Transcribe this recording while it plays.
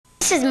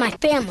This is my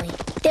family.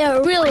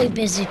 They're really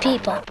busy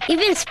people.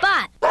 Even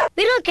Spot.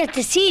 We don't get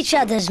to see each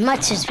other as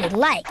much as we'd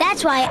like.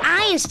 That's why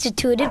I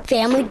instituted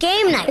Family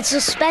Game Night. It's a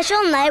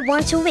special night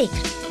once a week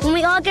when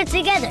we all get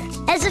together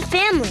as a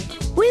family.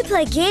 We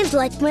play games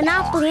like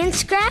Monopoly and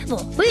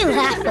Scrabble. We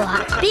laugh a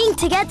lot. Being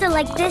together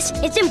like this,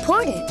 it's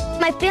important.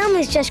 My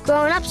family's just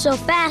growing up so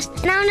fast,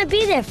 and I want to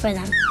be there for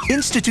them.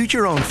 Institute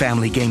your own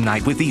family game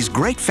night with these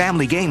great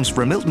family games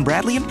from Milton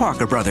Bradley and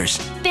Parker Brothers.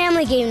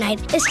 Family Game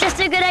Night is just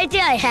a good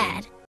idea I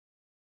had.